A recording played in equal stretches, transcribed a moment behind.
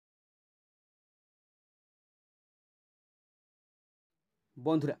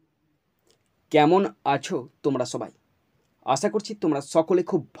বন্ধুরা, কেমন আছো তোমরা সবাই? আশা করছি তোমরা সকলে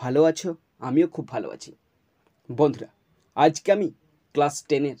খুব ভালো আছো। আমিও খুব ভালো আছি। বন্ধুরা, আজকে আমি ক্লাস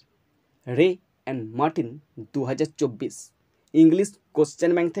 10-এর রে and Martin 2024 English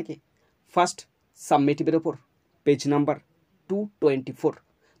question bank থেকে ফার্স্ট সাবমিটিভের ওপর পেজ নাম্বার 224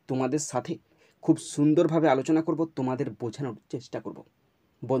 তোমাদের সাথে খুব সুন্দরভাবে আলোচনা করব, তোমাদের বোঝানোর চেষ্টা করব।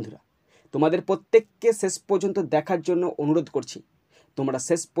 বন্ধুরা, তোমাদের প্রত্যেককে শেষ পর্যন্ত দেখার জন্য অনুরোধ করছি। তোমরা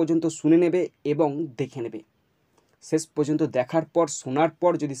শেষ পর্যন্ত শুনে নেবে এবং দেখে নেবে। শেষ পর্যন্ত দেখার পর, শোনার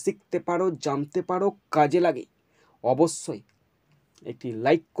পর যদি শিখতে পারো, জানতে পারো, কাজে লাগে, অবশ্যই একটি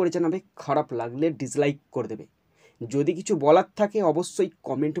লাইক করে জানাবে। খারাপ লাগলে ডিসলাইক করে দেবে। যদি কিছু বলার থাকে অবশ্যই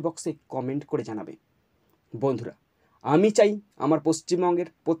কমেন্ট বক্সে কমেন্ট করে জানাবে। বন্ধুরা, আমি চাই আমার পশ্চিমবঙ্গের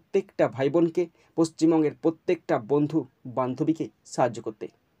প্রত্যেকটা ভাই বোনকে, পশ্চিমবঙ্গের প্রত্যেকটা বন্ধু বান্ধবীকে সাহায্য করতে।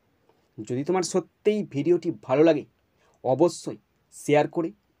 যদি তোমার সত্যিই ভিডিওটি ভালো লাগে অবশ্যই শেয়ার করে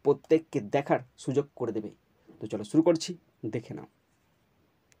প্রত্যেককে দেখার সুযোগ করে দেবে। তো চলো শুরু করছি, দেখে নাও।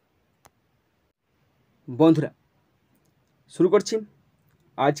 বন্ধুরা, শুরু করছি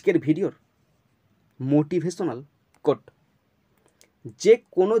আজকের ভিডিওর মোটিভেশনাল কোট। যে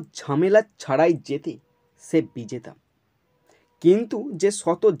কোনো ঝামেলা ছাড়াই যেতে সে বিজেতা, কিন্তু যে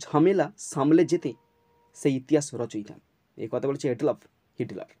শত ঝামেলা সামলে যেতে সে ইতিহাস রচয়িতা। এই কথা বলছে এডলফ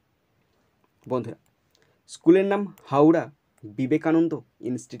হিটলার। বন্ধুরা, স্কুলের নাম Howrah Vivekananda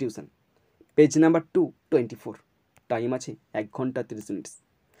institution, page number 224, time আছে 1 ঘন্টা 30 মিনিট,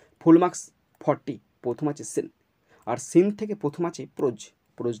 ফুল মার্কস 40। প্রথম আছে সিন, আর সিন থেকে প্রথম আছে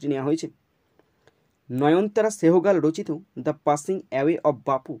প্রোজটি নেওয়া হয়েছে নয়নতারা সেহগাল রচিত দ্য পাসিং অ্যাওয়ে অফ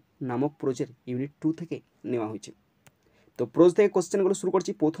বাপু নামক প্রোজের ইউনিট 2 থেকে নেওয়া হয়েছে। তো প্রোজ থেকে কোশ্চেনগুলো শুরু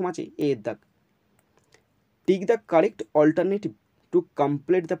করছি। প্রথম আছে এ এর দাগ। Tick the correct alternative to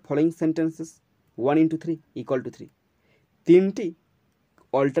complete the following sentences 1 into 3 = 3। তিনটি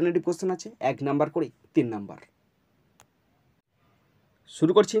অল্টারনেটিভ কোশ্চেন আছে, 1 নাম্বার করে 3 নাম্বার।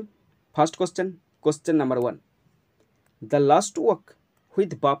 শুরু করছি first question number 1। The last walk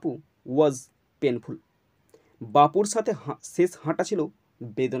with Bapu was painful. বাপুর সাথে শেষ হাঁটা ছিল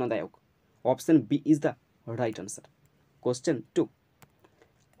বেদনাদায়ক। Option B is the right answer. Question 2।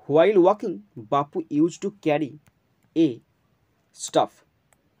 While walking Bapu use to carry a staff.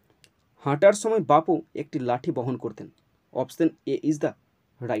 হাঁটার সময় বাপু একটি লাঠি বহন করতেন। Option A is the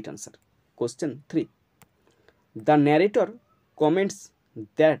right answer. Question 3। The narrator comments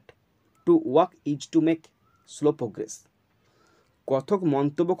that to walk is to make slow progress. কথক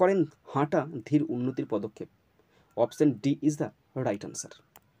মন্তব্য করেন হাঁটা ধীর উন্নতির পদক্ষেপ। Option D is the right answer.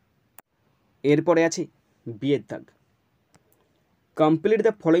 এরপরে আছে বিয়ের দাগ। Complete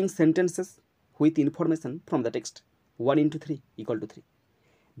the following sentences with information from the text 1 into 3 = 3।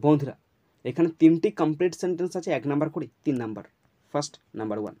 বন্ধুরা, এখানে তিনটি কমপ্লিট সেন্টেন্স আছে, 1 নাম্বার করে 3 number. First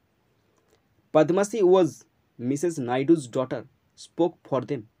number 1। Padmasi was Mrs নাইডুজ daughter, spoke for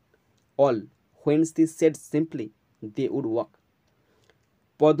them all when she said simply they would walk.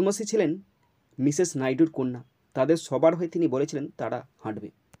 Padmashri ছিলেন মিসেস নাইডুর কন্যা, তাদের সবার হয়ে তিনি বলেছিলেন তারা হাঁটবে।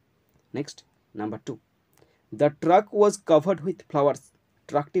 Next number 2। The truck was covered with flowers.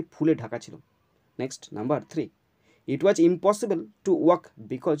 ট্রাকটি ফুলে ঢাকা ছিল। Next number 3। It was impossible to walk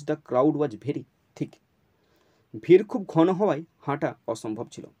because the crowd was very thick. ভিড় খুব ঘন হওয়ায় হাঁটা অসম্ভব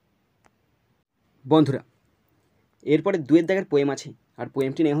ছিল। বন্ধুরা, এরপরে 2 দাগের পোয়েম আছে, আর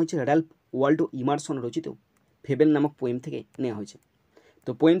পোয়েমটি নেওয়া হয়েছে র্যালফ ওয়াল্ডো ইমারসন রচিত ফেবেল নামক পোয়েম থেকে নেওয়া হয়েছে।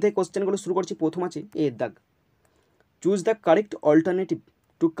 তো পোয়েম থেকে কোশ্চেনগুলো শুরু করছি। প্রথম আছে এ এর দাগ। Choose the correct alternative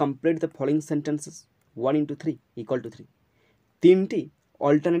to complete the following sentences 1 into 3 = 3। তিনটি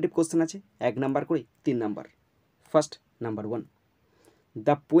অল্টারনেটিভ কোশ্চেন আছে, 1 নাম্বার করে 3 number. First number 1।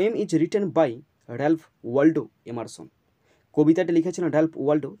 The poem is written by Ralph Waldo Emerson. কবিতাটি লিখেছিলেন Ralph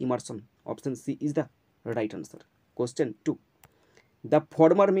Waldo Emerson. Option C is the right answer. Question 2। The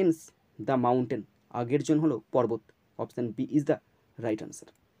former means the mountain. আগের জন হলো পর্বত। Option B is the right answer.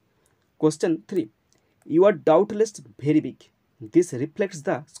 Question 3। You R doubtless very big, this reflects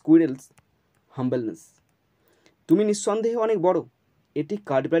the স্কুইরেলস humbleness. তুমি নিঃসন্দেহে অনেক বড়, এটি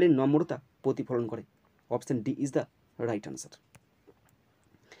কাঠবিড়ালির নম্রতা প্রতিফলন করে। Option D is the right answer.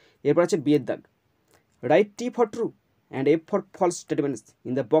 এরপর আছে বিয়ের দাগ। Write T for true and F for false statements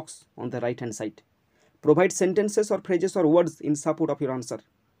in the box on the right hand side. Provide sentences or phrases or words in support of your answer.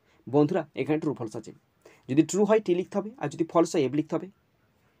 বন্ধুরা, এখানে true false আছে। যদি true হয় টি লিখতে হবে, আর যদি false হয় F লিখতে হবে,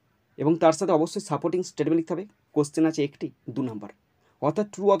 এবং তার সাথে অবশ্যই সাপোর্টিং স্টেটমেন্ট লিখতে হবে। কোশ্চেন আছে একটি, 2 নাম্বার। অর্থাৎ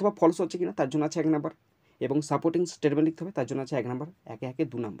ট্রু অথবা ফলস হচ্ছে কিনা তার জন্য আছে 1 নাম্বার, এবং সাপোর্টিং স্টেটমেন্ট লিখতে হবে তার জন্য আছে 1 নাম্বার। একে একে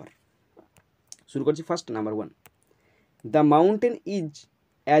 2 নাম্বার। শুরু করছি first number 1। The mountain is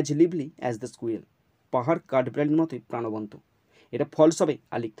as লিভলি as the squirrel. পাহাড় কাঠবিড়ালির মতোই প্রাণবন্ত। এটা ফলস হবে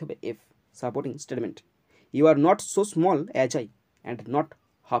আর লিখতে হবে F, supporting statement. You are not so small as I and not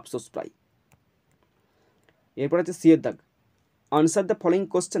half so spry. এরপর আছে সি এর দাগ, আনসার দ্য ফলোয়িং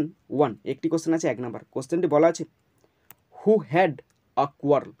কোশ্চেন 1। একটি কোশ্চেন আছে 1 নাম্বার। কোশ্চেনটি বলা আছে হু হ্যাড আ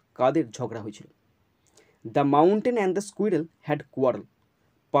কোয়ারল, কাদের ঝগড়া হয়েছিল। The mountain and the squirrel had quarrel,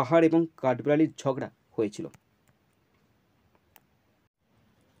 পাহাড় এবং কাঠবিড়ালির ঝগড়া হয়েছিল।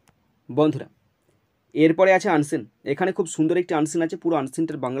 বন্ধুরা এরপরে আছে আনসিন। এখানে খুব সুন্দর একটি আনসিন আছে, পুরো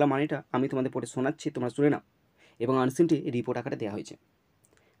আনসিনটার বাংলা মানেটা আমি তোমাদের পড়ে শোনাচ্ছি, তোমরা শুনে নাও। এবং আনসিনটি রিপোর্ট আকারে দেওয়া হয়েছে।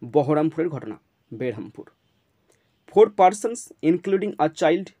 বহরমপুরের ঘটনা, Berhampur. 4 persons including a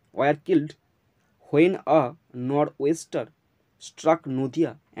child were killed when a nor'wester struck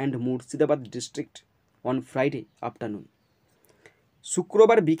Nadia and Murshidabad district on Friday afternoon.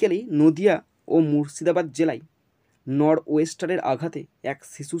 শুক্রবার বিকেলে নদিয়া ও মুর্শিদাবাদ জেলায় নর্থওয়েস্টারের আঘাতে এক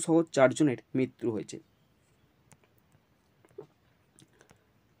শিশুসহ 4 জনের মৃত্যু হয়েছে।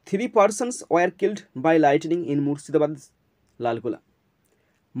 3 persons were killed by lightning in Murshidabad Lalgola.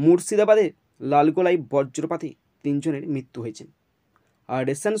 মুর্শিদাবাদে লালগোলায় বজ্রপাতে 3 জনের মৃত্যু হয়েছে। A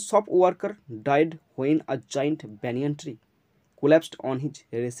recent shop worker died when a giant banyan tree collapsed on his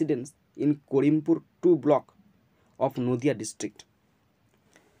residence in Korimpur 2 block of Nadia district.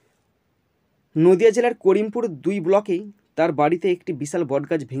 Nadia জেলার করিমপুর 2 ব্লকে তার বাড়িতে একটি বিশাল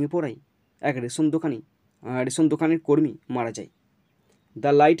বটগাছ ভেঙে পড়ায় এক রেশন দোকানের কর্মী মারা যায়।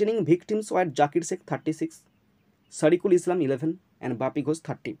 The lightning victims war Zakir Sheikh 36, Sarikul Islam 11 and বাপি ঘোষ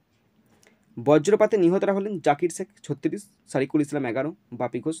 30। বজ্রপাতে নিহতরা হলেন জাকির শেখ 36, সারিকুল ইসলাম 11,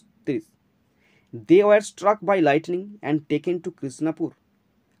 বাপি Ghosh 30। They were struck by lightning and taken to Krishnapur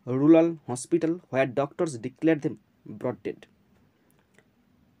rural hospital where doctors declare them broad dead.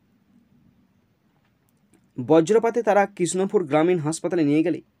 বজ্রপাতে তারা কৃষ্ণপুর গ্রামীণ হাসপাতালে নিয়ে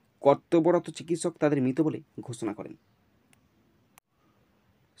গেলে কর্তব্যরত চিকিৎসক তাদের মৃত বলে ঘোষণা করেন।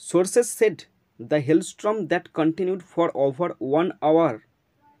 Sources said the হেলস্ট্রম that continued for over 1 hour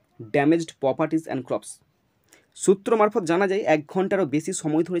damaged properties and crops. সূত্র মারফত জানা যায় 1 ঘন্টারও বেশি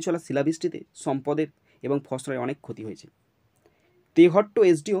সময় ধরে চলা শিলাবৃষ্টিতে সম্পদের এবং ফসলের অনেক ক্ষতি হয়েছে। Tehatta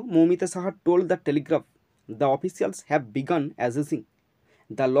SDO Moumita Saha told the Telegraph the officials have began assessing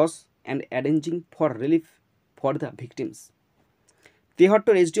the loss and arranging for relief for the victims.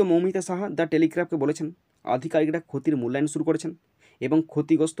 তেহট্টর SDO Moumita Saha the টেলিগ্রাফকে বলেছেন আধিকারিকরা ক্ষতির মূল্যায়ন শুরু করেছেন এবং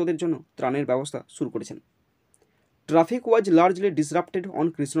ক্ষতিগ্রস্তদের জন্য ত্রাণের ব্যবস্থা শুরু করেছেন। Traffic was largely disrupted on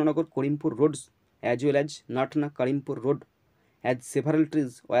Krishnanagar Karimpur Rhodes as well as Natna Karimpur road as several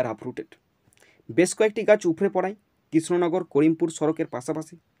trees war uprooted. বেশ কয়েকটি গাছ উপড়ে পড়ায় কৃষ্ণনগর করিমপুর সড়কের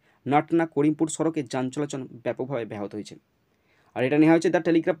পাশাপাশি নাটনা করিমপুর সড়কে যান চলাচল ব্যাপকভাবে ব্যাহত হয়েছে। আর এটা নেওয়া হয়েছে দ্য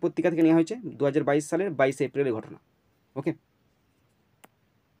টেলিগ্রাফ পত্রিকা থেকে নেওয়া হয়েছে 2022 সালের 22 এপ্রিলের ঘটনা। ওকে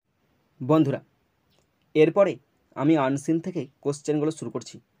বন্ধুরা এরপরে আমি আনসিন থেকে কোশ্চেনগুলো শুরু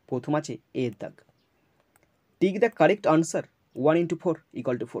করছি। প্রথম আছে এ এর দাগ, tick the correct answer 1 into 4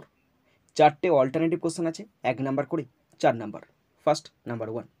 = 4। 4টে alternative question আছে 1 নাম্বার করে 4 number. First number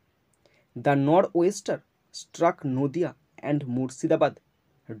 1, the নর্থওয়েস্টার struck Nadia and Murshidabad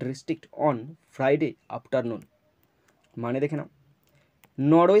district on Friday afternoon. মানে দেখে নাও,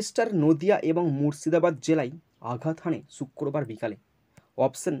 নর্থওয়েস্টার নদিয়া এবং মুর্শিদাবাদ জেলায় আঘাত হানে শুক্রবার বিকালে।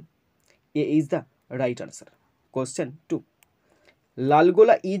 Option A is the right answer. Question 2,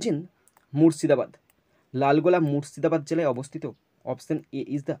 Lalgola is in Murshidabad. Lalgola Murshidabad জেলায় অবস্থিত। Option A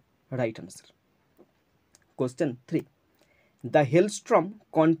is the right answer. Question 3, the হেলস্ট্রম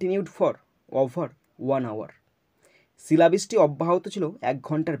continued for over 1 hour। শিলাবৃষ্টি অব্যাহত ছিল 1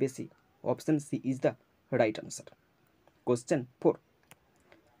 ঘন্টার বেশি। Option C is the right answer. Question 4,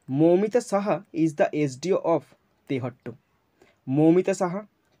 Moumita Saha is the SDO of Tehatta. Moumita Saha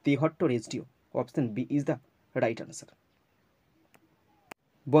তেহট্টর SDO. Option B is the right answer.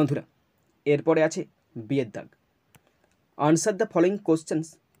 বন্ধুরা এরপরে আছে বি এর দাগ, answer the following questions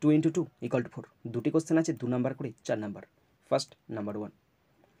 2 into 2 = 4। 2টি কোশ্চেন আছে 2 নাম্বার করে 4 number. First number 1,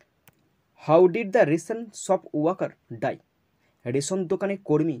 how did the ration shop worker die. Ration দোকানের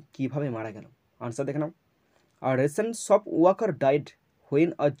কর্মী কিভাবে মারা গেল। আনসার দেখে নাও, আর ration shop worker died when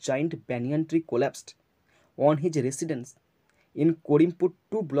a giant banyan tree collapsed on his residence in Karimpur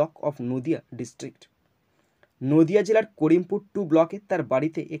 2 block of Nadia district. Nadia জেলার করিমপুর 2 ব্লকে তার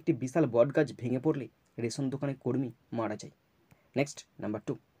বাড়িতে একটি বিশাল বটগাছ ভেঙে পড়লে রেশন দোকানের কর্মী মারা যায়। Next number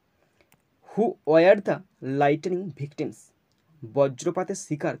 2, who were the lightning victims. বজ্রপাতের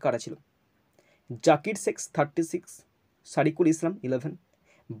শিকার কারা ছিল। জাকির শেখ 36, সারিকুল ইসলাম 11,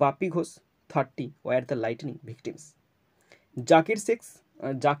 বাপি Ghosh 30 war the lightning victims.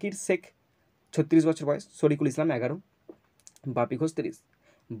 Zakir Sheikh 36 বছর বয়স, শরিকুল ইসলাম 11, বাপি ঘোষ 30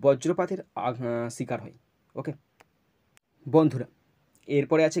 বজ্রপাতের শিকার হয়। ওকে বন্ধুরা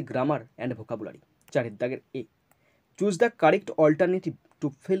এরপরে আছে গ্রামার অ্যান্ড ভোকাবুলারি। 4 দাগের এ, choose the correct alternative to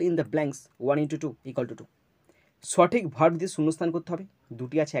fill in the blanks 1 × 2 = 2। সঠিক ভার্ব দিয়ে শূন্যস্থান করতে হবে।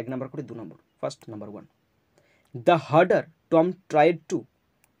 দুটি আছে 1 নাম্বার করে 2 নম্বর। First number 1, the harder Tom tried to,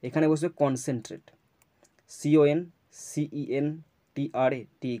 এখানে বসবে কনসেন্ট্রেট,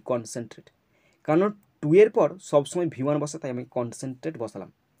 CONCENTRAT, কনসেন্ট্রেট, কারণ 2 এর পর সবসময় V1 বসে, তাই আমি কনসেন্ট্রেট বসালাম।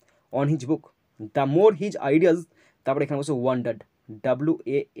 On his book, the more his ideas, তারপরে এখানে বসে wandered,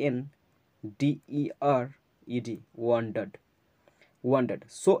 WANDERED, wandered.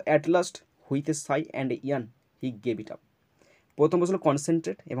 So at last with A Sai and a Ian he gave it up. প্রথম বসলো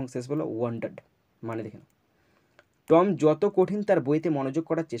কনসেন্ট্রেট এবং শেষ বললো ওয়ান্ডার্ড। মানে দেখেন, টম যত কঠিন তার বইতে মনোযোগ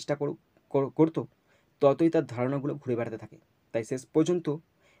করার চেষ্টা করতো, ততই তার ধারণাগুলো ঘুরে বেড়াতে থাকে, তাই শেষ পর্যন্ত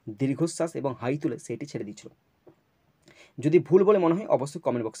দীর্ঘশ্বাস এবং হাই তুলে সেটি ছেড়ে দিচ্ছিল। যদি ভুল বলে মনে হয় অবশ্যই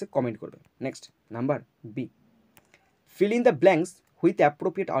কমেন্ট বক্সে কমেন্ট করবে। Next number B, fill in the blanks with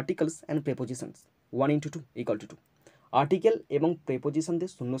appropriate articles and prepositions 1 × 2 = 2। Article এবং প্রেপোজিশন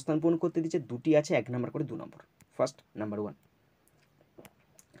দিয়ে শূন্যস্থান পূরণ করতে দিচ্ছে। দুটি আছে 1 নাম্বার করে 2 নম্বর। First number 1,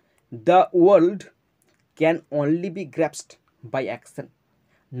 the world can only be গ্র্যাপসড by action,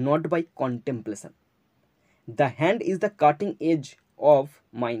 not by contemplation. The hand is the cutting edge of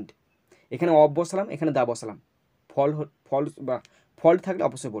mind, এখানে অফ বসালাম, এখানে দা বসালাম। ফল্ট থাকলে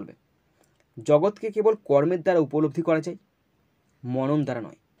অবশ্যই বলবে। জগৎকে কেবল কর্মের দ্বারা উপলব্ধি করা যায়, মনন দ্বারা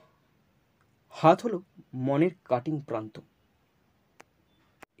নয়। হাত হলো মনের কাটিং প্রান্ত।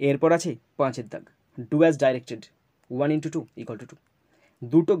 এরপর আছে 5 দাগ, ডু অ্যাজ ডাইরেক্টেড 1 × 2 = 2।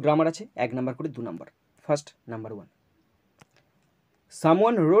 দুটো গ্রামার আছে 1 নাম্বার করে 2 নম্বর। First number 1,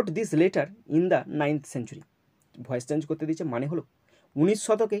 someone রোট this letter in the 9th century। Voice change করতে দিচ্ছে, মানে হলো 19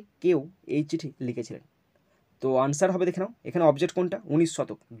 শতকে কেউ এই চিঠি লিখেছিলেন। তো আনসার হবে, দেখে নাও এখানে অবজেক্ট কোনটা, 19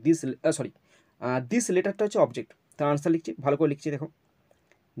 শতক। দিস লেটারটা হচ্ছে অবজেক্ট, তার আনসার লিখছি, ভালো করে লিখছি দেখো।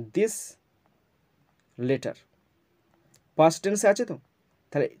 দিস লেটার পাস্ট টেন্সে আছে, তো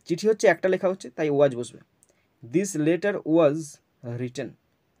তাহলে চিঠি হচ্ছে একটা লেখা হচ্ছে, তাই ওয়াজ বসবে। This letter was written,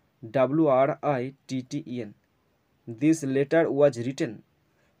 WRITTEN, this letter was written.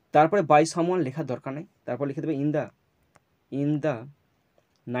 তারপরে বাই সামওয়ান লেখার দরকার নেই, তারপর লিখে দেবে in the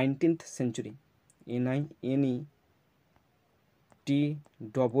 19th century, NINETEENTH,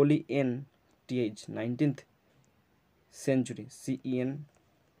 19th century,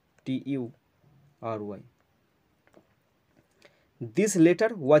 CENTURY। This letter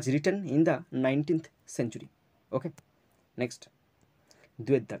was written in the 19th century. Okay, next,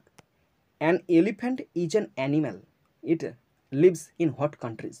 2 দাগ, an elephant is an animal, it lives in hot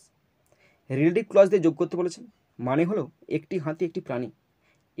countries। Relative clause দিয়ে যোগ করতে বলেছেন, মানে হলো একটি হাতি একটি প্রাণী,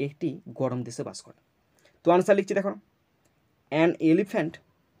 একটি গরম দেশে বাস করে। তো আনসার লিখছি দেখো, an elephant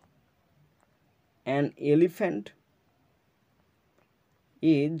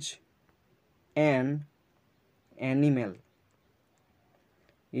is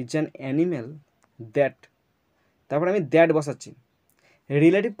an animal that, তারপরে আমি দ্যাট বসাচ্ছি।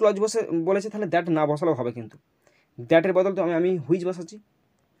 রিলেটিভ ক্লজ বলেছে, তাহলে দ্যাট না বসালেও হবে, কিন্তু দ্যাটের বদল তো আমি হুইচ বসাচ্ছি।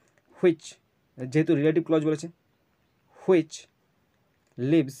 হুইচ, যেহেতু রিলেটিভ ক্লজ বলেছে, which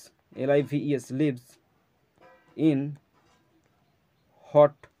leaves, LIVES, lives in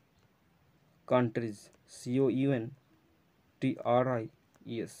hot countries,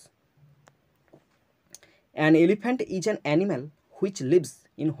 COUNTRIES। An elephant is an animal which lives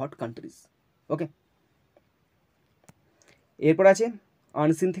in hot countries. ওকে, এরপর আছে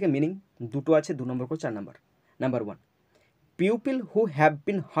আনসিন থেকে মিনিং। দুটো আছে 2 নম্বর করে 4 নম্বর। Number 1, people who have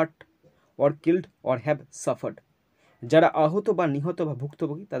been heart or killed or have suffered, যারা আহত বা নিহত বা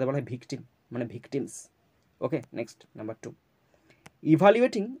ভুক্তভোগী তাদের বলা হয় ভিকটিম, মানে victims. Okay, next number 2,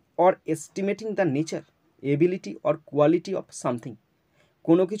 evaluating or estimating the nature, ability or quality of something,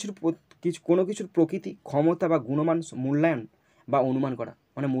 কোনো কিছুর প্রকৃতি, ক্ষমতা বা গুণমান মূল্যায়ন বা অনুমান করা,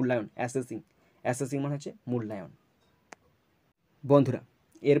 মানে মূল্যায়ন। অ্যাসেসিং মানে হচ্ছে মূল্যায়ন। বন্ধুরা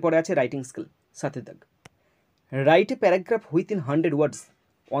এরপরে আছে রাইটিং স্কিল। 7 দাগ, write a paragraph within 100 words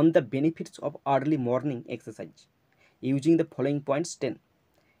on the benefits of early morning exercise using the following points 10।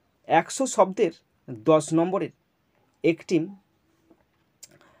 100 শব্দের 10 নম্বরের একটি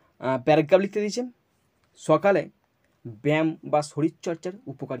প্যারাগ্রাফ লিখতে দিয়েছেন সকালে ব্যায়াম বা শরীরচর্চার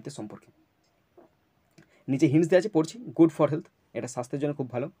উপকারিতা সম্পর্কে। নিচে হিন্টস দেওয়া আছে, পড়ছি। গুড ফর হেলথ, এটা স্বাস্থ্যের জন্য খুব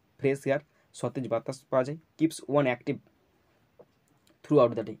ভালো। ফ্রেশ এয়ার, সতেজ বাতাস পাওয়া যায়। Keeps one active through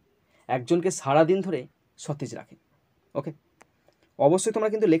out the day, একজনকে সারাদিন ধরে সতেজ রাখে। ওকে, অবশ্যই তোমরা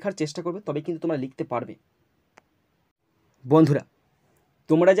কিন্তু লেখার চেষ্টা করবে, তবে কিন্তু তোমরা লিখতে পারবে। বন্ধুরা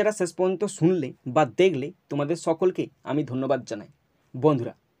তোমরা যারা শেষ পর্যন্ত শুনলে বা দেখলে, তোমাদের সকলকে আমি ধন্যবাদ জানাই।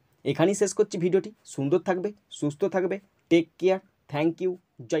 বন্ধুরা এখানেই শেষ করছি ভিডিওটি। সুন্দর থাকবে, সুস্থ থাকবে, take care, thank you,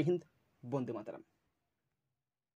 Joy Hind, Vande Mataram.